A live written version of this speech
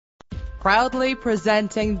Proudly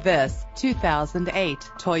presenting this 2008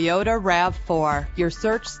 Toyota RAV4. Your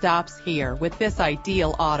search stops here with this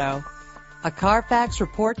ideal auto. A Carfax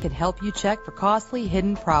report can help you check for costly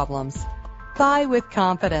hidden problems. Buy with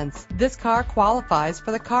confidence. This car qualifies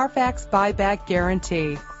for the Carfax buyback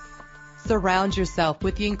guarantee. Surround yourself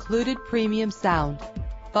with the included premium sound.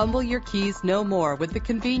 Fumble your keys no more with the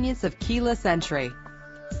convenience of keyless entry.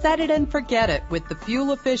 Set it and forget it with the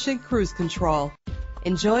fuel-efficient cruise control.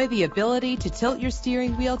 Enjoy the ability to tilt your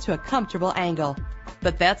steering wheel to a comfortable angle.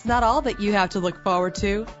 But that's not all that you have to look forward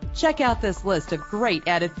to. Check out this list of great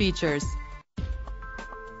added features.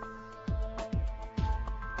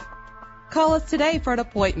 Call us today for an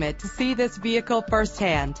appointment to see this vehicle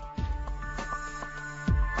firsthand.